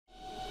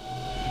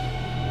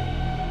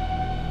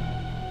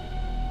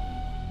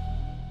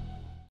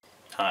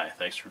Hi,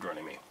 thanks for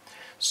joining me.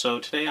 So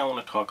today I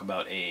want to talk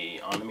about an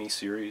anime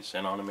series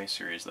that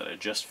I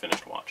just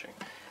finished watching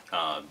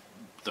uh,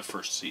 the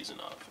first season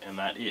of, and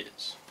that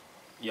is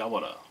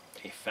Yawara,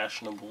 a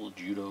fashionable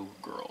judo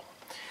girl.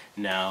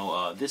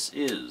 Now, this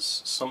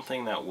is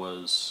something that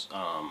was,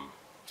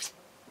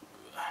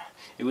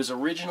 it was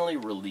originally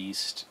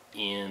released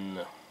in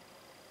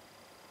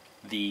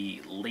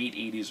the late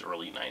 80s,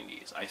 early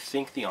 90s. I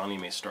think the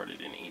anime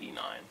started in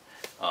 89.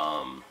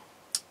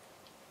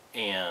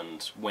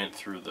 And went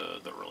through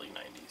the early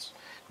 90s.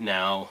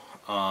 Now,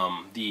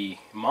 the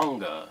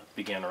manga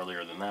began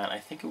earlier than that. I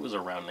think it was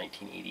around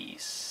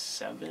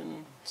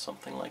 1987,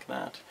 something like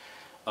that.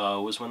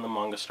 Was when the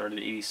manga started.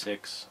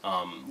 86.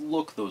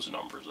 Look those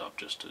numbers up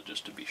just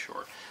to be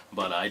sure.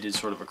 But I did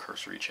sort of a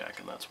cursory check,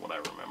 and that's what I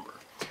remember.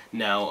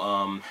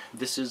 Now,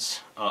 this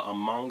is a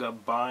manga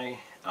by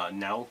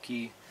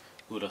Naoki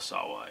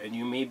Urasawa, and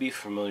you may be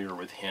familiar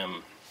with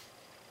him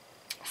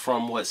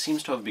from what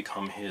seems to have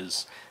become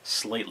his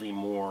slightly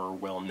more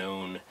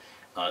well-known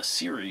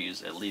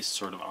series, at least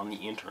sort of on the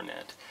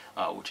internet,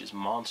 which is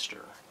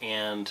Monster.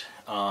 And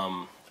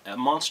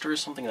Monster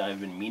is something that I've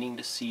been meaning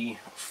to see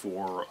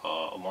for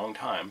a long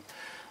time.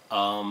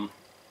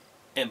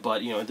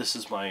 But, you know, this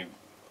is my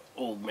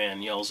old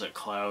man yells at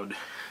cloud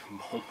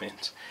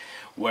moment,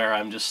 where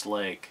I'm just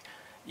like,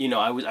 you know,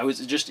 I was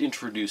just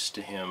introduced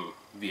to him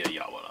via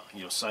Yawara.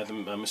 You know, so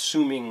I'm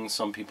assuming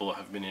some people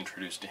have been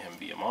introduced to him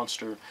via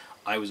Monster.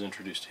 I was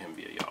introduced to him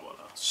via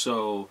Yawara.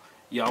 So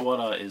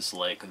Yawara is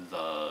like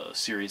the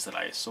series that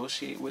I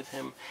associate with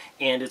him,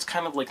 and it's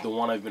kind of like the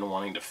one I've been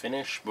wanting to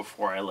finish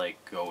before I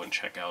like go and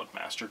check out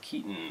Master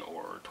Keaton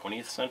or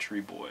 20th Century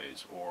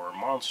Boys or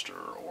Monster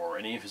or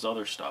any of his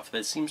other stuff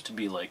that seems to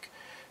be like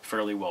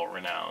fairly well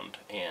renowned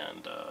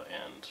and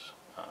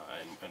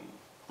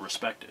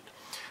respected.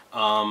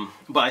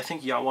 But I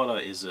think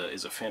Yawara is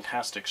a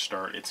fantastic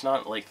start. It's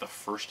not like the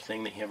first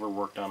thing that he ever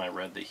worked on. I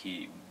read that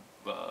he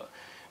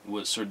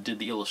did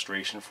the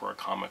illustration for a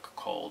comic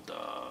called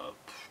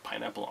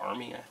Pineapple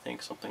Army, I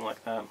think, something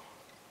like that.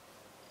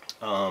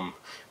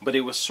 But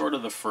it was sort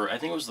of the first. I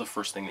think it was the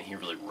first thing that he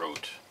really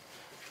wrote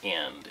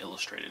and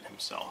illustrated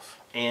himself,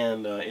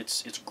 and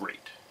it's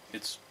great.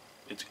 It's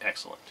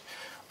excellent.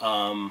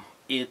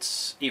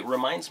 It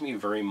reminds me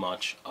very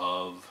much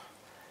of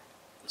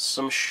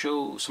some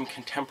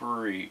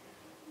contemporary,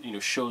 you know,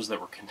 shows that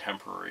were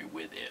contemporary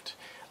with it.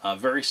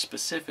 Very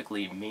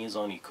specifically,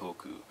 Maison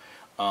Ikkoku.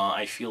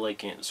 I feel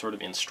like sort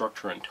of in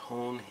structure and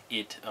tone,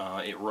 it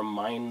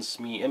reminds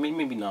me. I mean,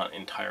 maybe not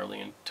entirely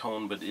in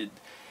tone, but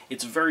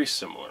it's very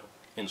similar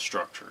in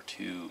structure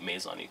to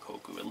Maison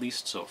Ikkoku, at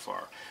least so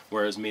far.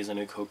 Whereas Maison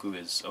Ikkoku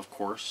is, of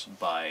course,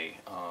 by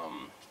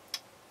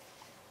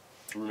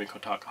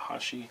Rumiko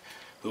Takahashi,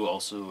 who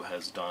also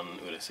has done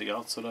Urusei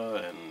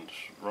Yatsura and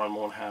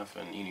Ranma 1/2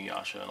 and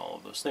Inuyasha and all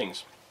of those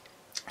things.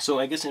 So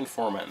I guess in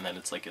format, and then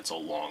it's a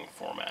long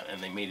format,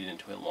 and they made it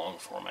into a long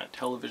format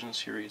television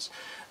series.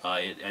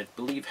 I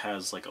believe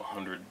has like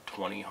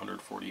 120,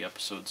 140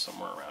 episodes,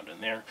 somewhere around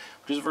in there,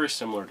 which is very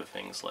similar to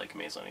things like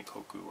Maison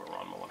Ikkoku or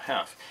Ranma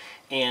 1/2.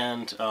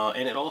 And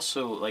it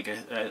also, like,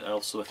 I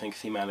also think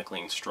thematically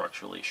and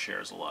structurally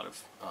shares a lot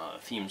of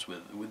themes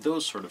with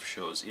those sort of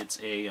shows. It's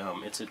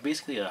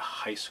basically a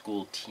high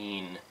school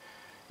teen,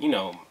 you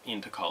know,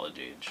 into college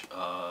age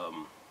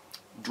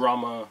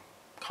drama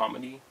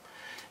comedy.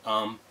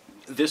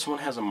 This one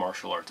has a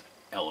martial arts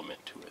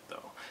element to it,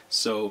 though.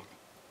 So,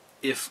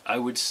 if I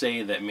would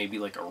say that maybe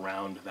like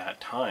around that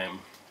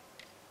time,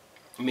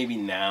 maybe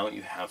now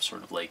you have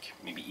sort of like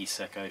maybe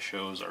isekai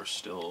shows are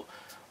still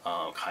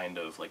kind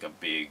of like a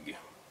big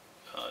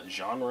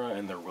genre,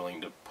 and they're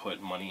willing to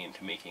put money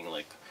into making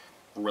like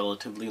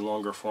relatively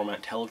longer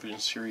format television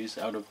series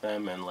out of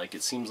them, and like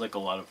it seems like a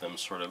lot of them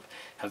sort of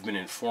have been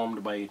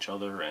informed by each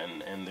other,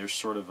 and there's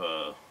sort of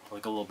a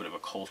little bit of a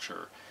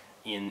culture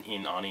in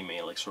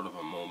anime, like sort of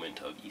a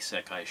moment of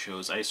isekai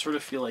shows. I sort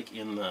of feel like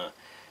in the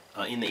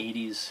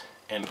 80s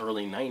and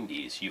early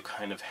 90s, you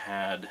kind of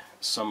had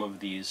some of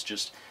these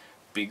just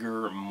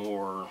bigger,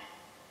 more,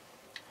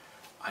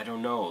 I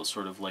don't know,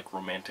 sort of like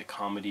romantic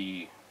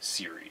comedy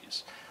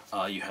series.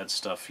 You had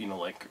stuff, you know,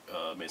 like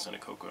Maison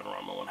Ikkoku and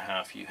Ranma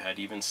 1/2. You had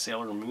even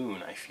Sailor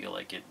Moon. I feel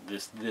like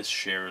this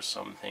shares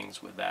some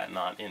things with that,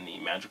 not in the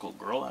magical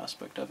girl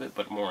aspect of it,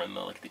 but more in the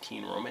like the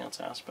teen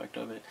romance aspect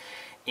of it.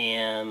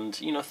 And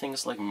you know,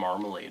 things like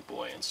Marmalade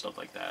Boy and stuff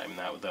like that. I mean,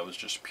 that was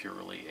just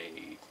purely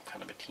a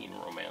kind of a teen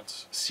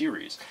romance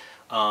series.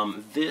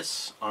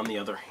 This, on the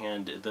other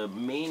hand, the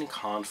main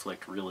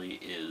conflict really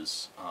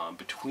is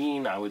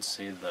between, I would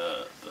say,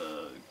 the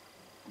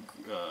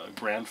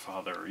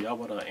grandfather,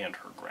 Yawara, and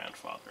her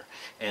grandfather.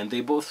 And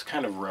they both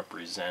kind of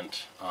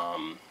represent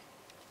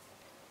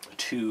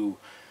two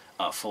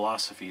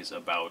philosophies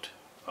about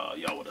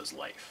Yawara's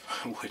life,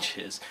 which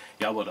is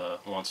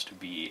Yawara wants to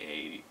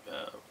be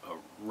a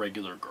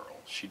regular girl.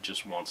 She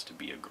just wants to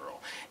be a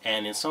girl.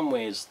 And in some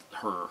ways,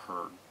 her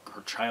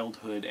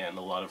childhood and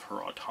a lot of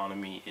her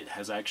autonomy, it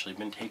has actually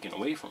been taken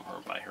away from her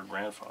by her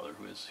grandfather,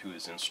 who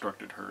has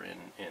instructed her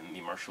in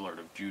the martial art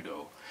of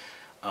judo.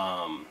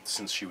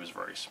 since she was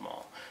very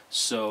small.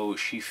 So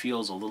she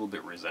feels a little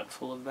bit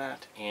resentful of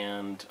that,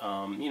 and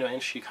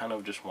and she kind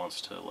of just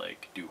wants to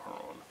like do her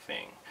own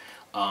thing.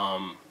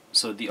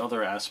 So the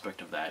other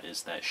aspect of that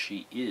is that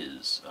she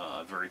is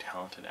a very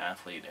talented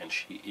athlete, and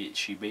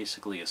she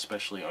basically,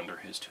 especially under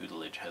his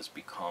tutelage, has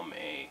become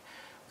a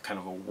kind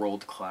of a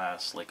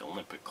world-class, like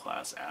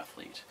Olympic-class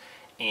athlete.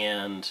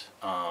 And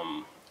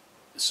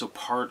so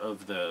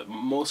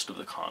most of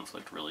the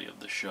conflict really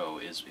of the show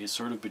is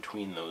sort of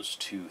between those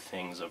two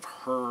things of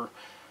her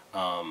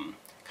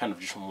kind of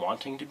just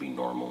wanting to be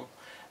normal,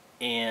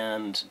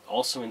 and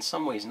also in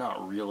some ways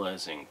not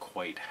realizing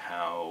quite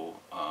how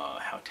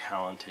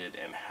talented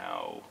and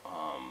how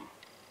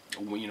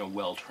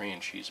well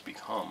trained she's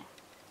become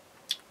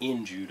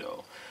in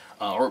judo,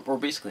 or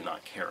basically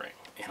not caring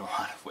in a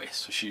lot of ways.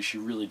 So she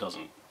really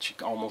doesn't. She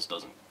almost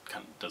doesn't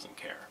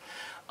care.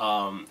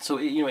 So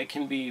it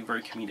can be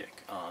very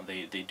comedic.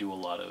 They do a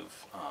lot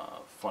of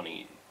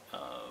funny.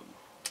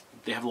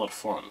 They have a lot of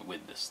fun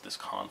with this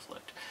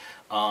conflict.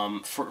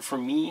 For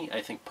me,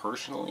 I think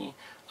personally,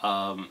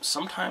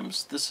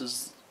 sometimes this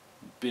has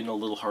been a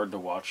little hard to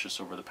watch just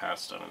over the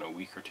past, I don't know,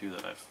 week or two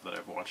that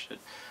I've watched it.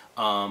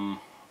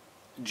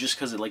 Just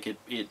because it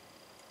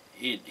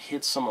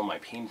hits some of my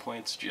pain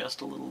points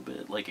just a little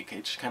bit. Like it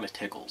just kind of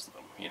tickles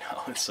them,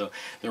 And so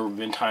there have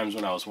been times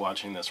when I was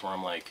watching this where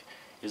I'm like,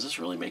 is this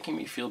really making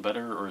me feel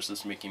better, or is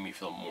this making me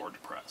feel more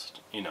depressed?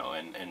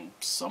 And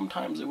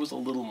sometimes it was a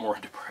little more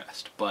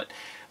depressed, but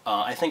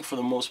I think for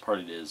the most part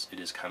it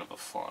is kind of a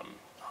fun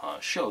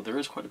show. There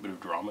is quite a bit of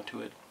drama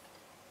to it.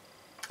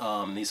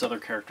 These other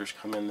characters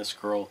come in. This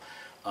girl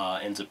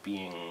ends up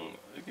being,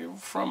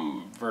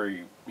 from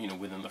very,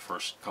 within the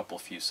first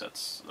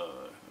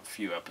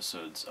few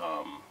episodes,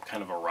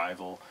 kind of a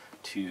rival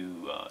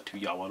to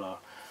Yawara.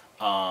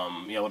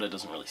 Yawara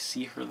doesn't really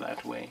see her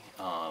that way,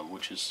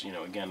 which is,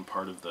 again,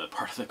 part of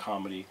the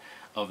comedy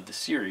of the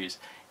series.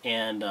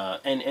 And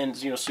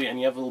so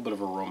you have a little bit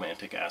of a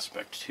romantic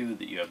aspect too,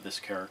 that you have this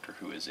character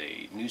who is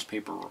a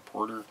newspaper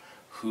reporter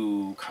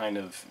who kind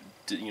of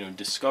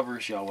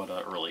discovers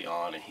Yawara early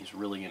on, and he's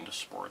really into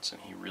sports,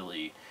 and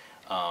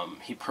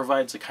he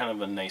provides a kind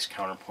of a nice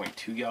counterpoint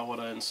to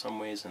Yawara in some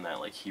ways, in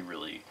that like he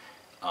really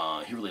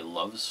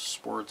loves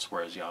sports,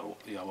 whereas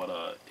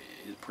Yawara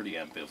is pretty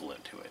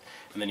ambivalent to it.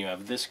 And then you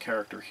have this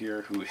character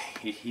here who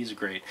he's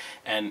great,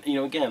 and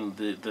again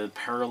the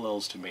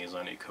parallels to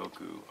Meizan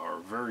Ikoku are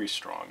very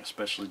strong,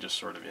 especially just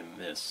sort of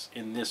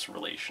in this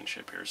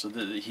relationship here. So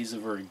he's a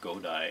very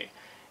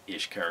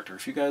Godai-ish character.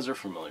 If you guys are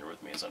familiar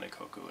with Meizan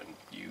Ikoku, and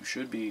you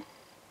should be,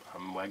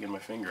 I'm wagging my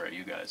finger at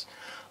you guys.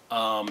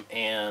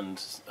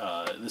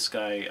 This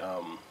guy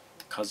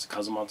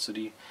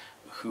Kazumatsuri,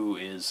 who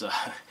is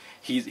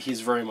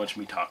he's very much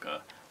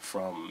Mitaka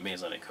from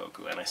Meizan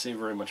Ikoku, and I say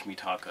very much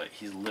Mitaka.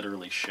 He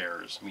literally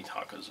shares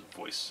Mitaka's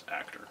voice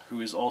actor, who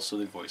is also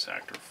the voice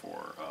actor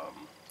for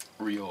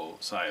Ryo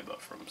Saiba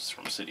from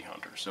City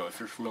Hunter. So if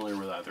you're familiar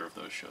with either of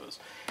those shows,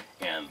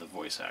 and the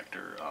voice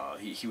actor,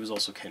 he was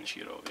also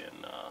Kenshiro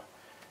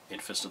in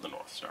Fist of the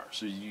North Star.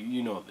 So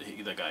you know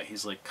the guy.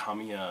 He's like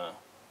Kamiya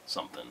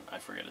something. I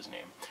forget his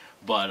name,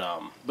 but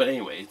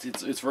anyway,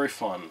 it's very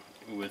fun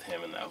with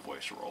him in that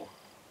voice role.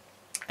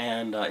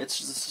 And this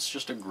is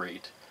just a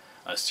great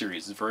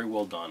series. It's very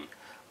well done.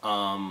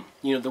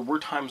 There were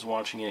times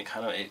watching it,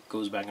 it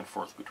goes back and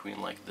forth between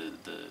like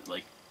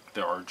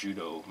there are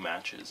judo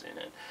matches in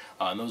it,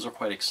 and those are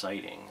quite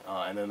exciting.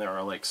 And then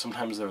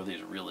sometimes there are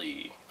these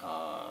really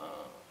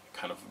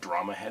kind of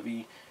drama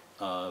heavy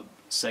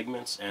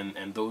segments,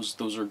 and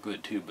those are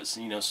good too. But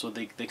so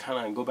they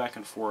kind of go back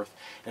and forth,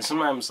 and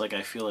sometimes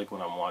I feel like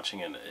when I'm watching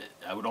it,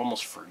 I would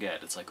almost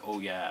forget. It's like, oh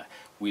yeah,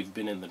 we've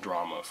been in the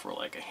drama for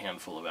like a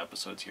handful of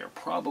episodes here.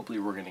 Probably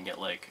we're gonna get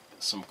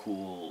some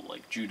cool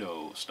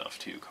judo stuff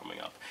too coming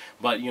up.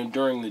 But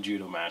during the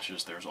judo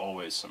matches, there's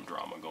always some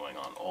drama going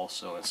on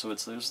also, and so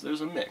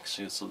there's a mix.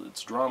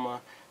 It's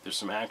drama. There's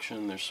some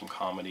action. There's some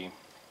comedy.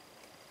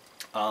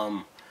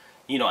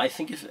 I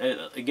think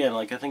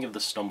I think if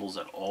this stumbles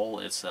at all,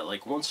 it's that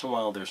once in a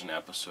while there's an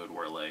episode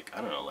where I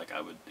don't know,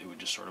 it would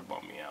just sort of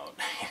bum me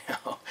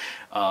out,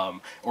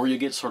 or you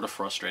get sort of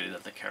frustrated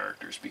at the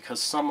characters,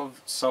 because some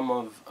of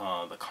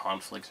the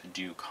conflicts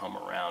do come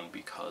around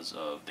because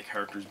of the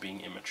characters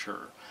being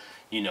immature,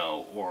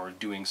 or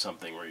doing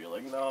something where you're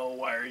like, no,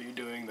 why are you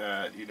doing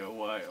that?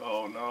 Why?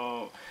 Oh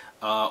no.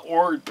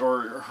 Or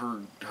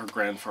her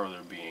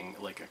grandfather being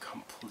a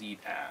complete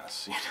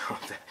ass,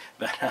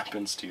 that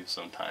happens too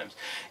sometimes,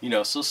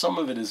 so some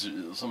of it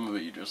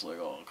you're just like,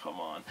 oh, come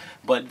on.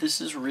 But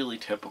this is really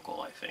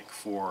typical, I think,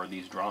 for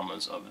these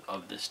dramas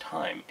of this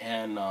time,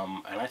 and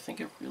I think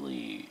it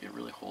really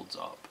holds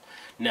up.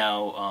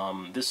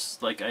 Now, this,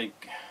 I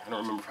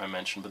don't remember if I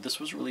mentioned, but this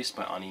was released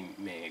by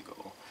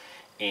Animego,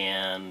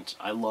 and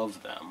I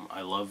love them.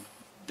 I love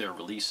their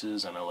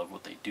releases, and I love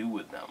what they do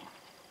with them.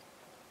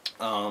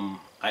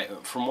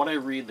 From what I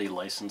read, they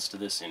licensed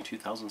this in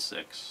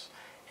 2006,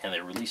 and they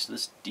released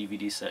this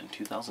DVD set in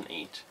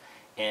 2008,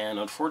 and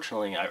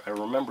unfortunately, I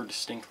remember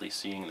distinctly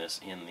seeing this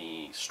in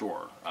the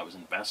store. I was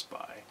in Best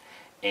Buy,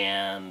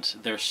 and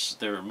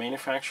their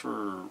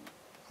manufacturer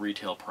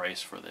retail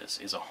price for this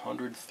is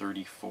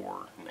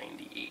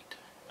 $134.98,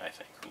 I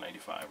think, or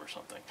 95 or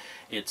something.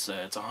 It's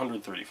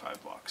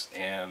 $135,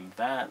 and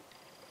that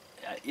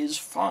is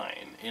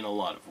fine in a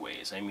lot of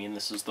ways. I mean,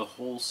 this is the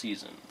whole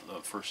season,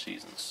 the first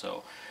season,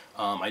 so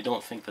I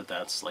don't think that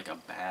that's like a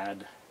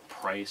bad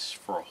price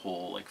for a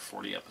whole like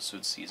 40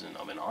 episode season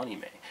of an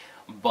anime.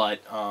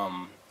 But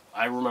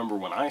I remember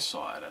when I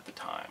saw it at the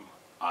time,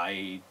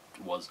 I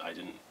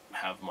didn't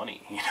have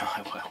money, you know,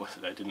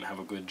 I didn't have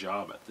a good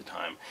job at the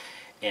time,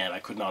 and I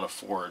could not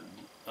afford,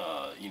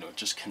 you know,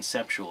 just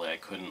conceptually I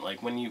couldn't,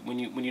 like, when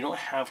you don't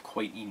have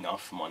quite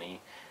enough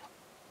money,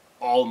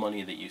 all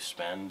money that you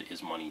spend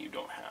is money you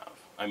don't have.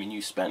 I mean,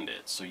 you spend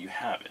it, so you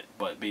have it,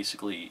 but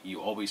basically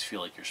you always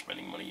feel like you're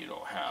spending money you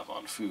don't have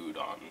on food,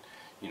 on,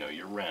 you know,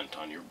 your rent,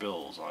 on your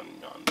bills, on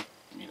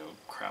you know,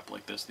 crap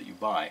like this that you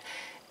buy.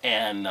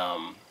 And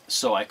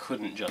so I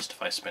couldn't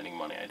justify spending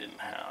money I didn't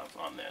have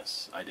on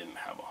this. I didn't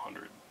have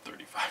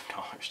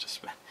 $135 to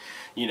spend,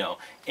 you know.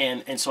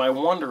 And so I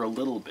wonder a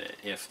little bit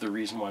if the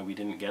reason why we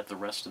didn't get the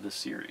rest of the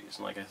series,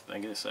 like I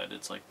think I said,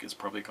 it's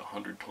probably like a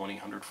 120,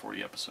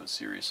 140 episode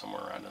series,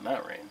 somewhere around in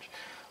that range.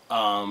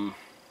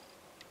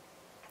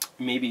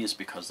 Maybe it's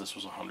because this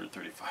was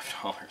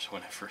 $135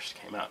 when it first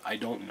came out. I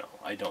don't know.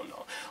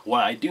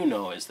 What I do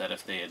know is that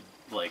if they had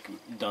like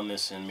done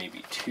this in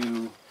maybe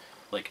two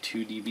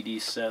DVD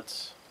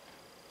sets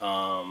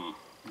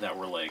that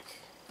were like,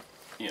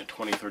 you know,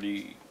 20,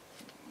 30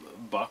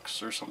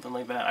 bucks or something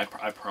like that,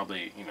 I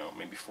probably, you know,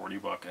 maybe 40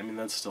 bucks. I mean,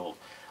 that's still,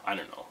 I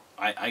don't know.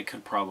 I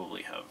could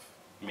probably have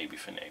maybe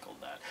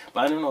finagled that,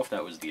 but I don't know if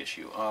that was the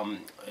issue.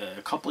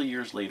 A couple of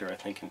years later, I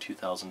think in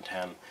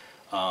 2010,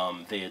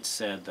 they had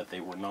said that they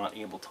were not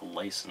able to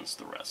license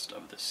the rest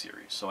of this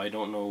series. So I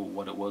don't know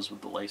what it was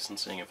with the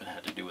licensing, if it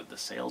had to do with the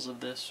sales of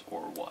this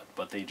or what,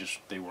 but they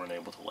weren't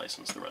able to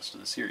license the rest of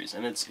the series,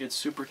 and it's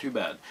super too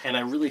bad. And I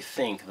really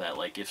think that,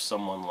 like, if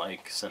someone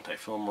like Sentai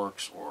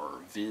Filmworks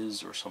or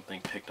Viz or something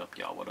picked up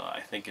Yawara,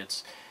 I think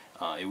it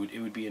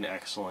would be an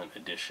excellent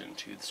addition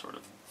to sort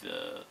of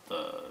the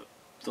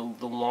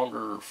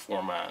longer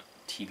format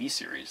TV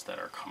series that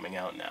are coming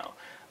out now.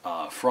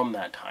 From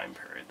that time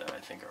period, that I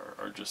think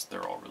are just,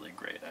 they're all really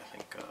great. I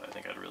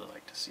think I'd really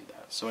like to see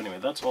that. So anyway,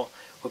 that's all.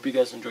 Hope you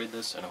guys enjoyed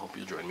this, and I hope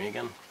you'll join me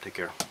again. Take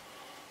care.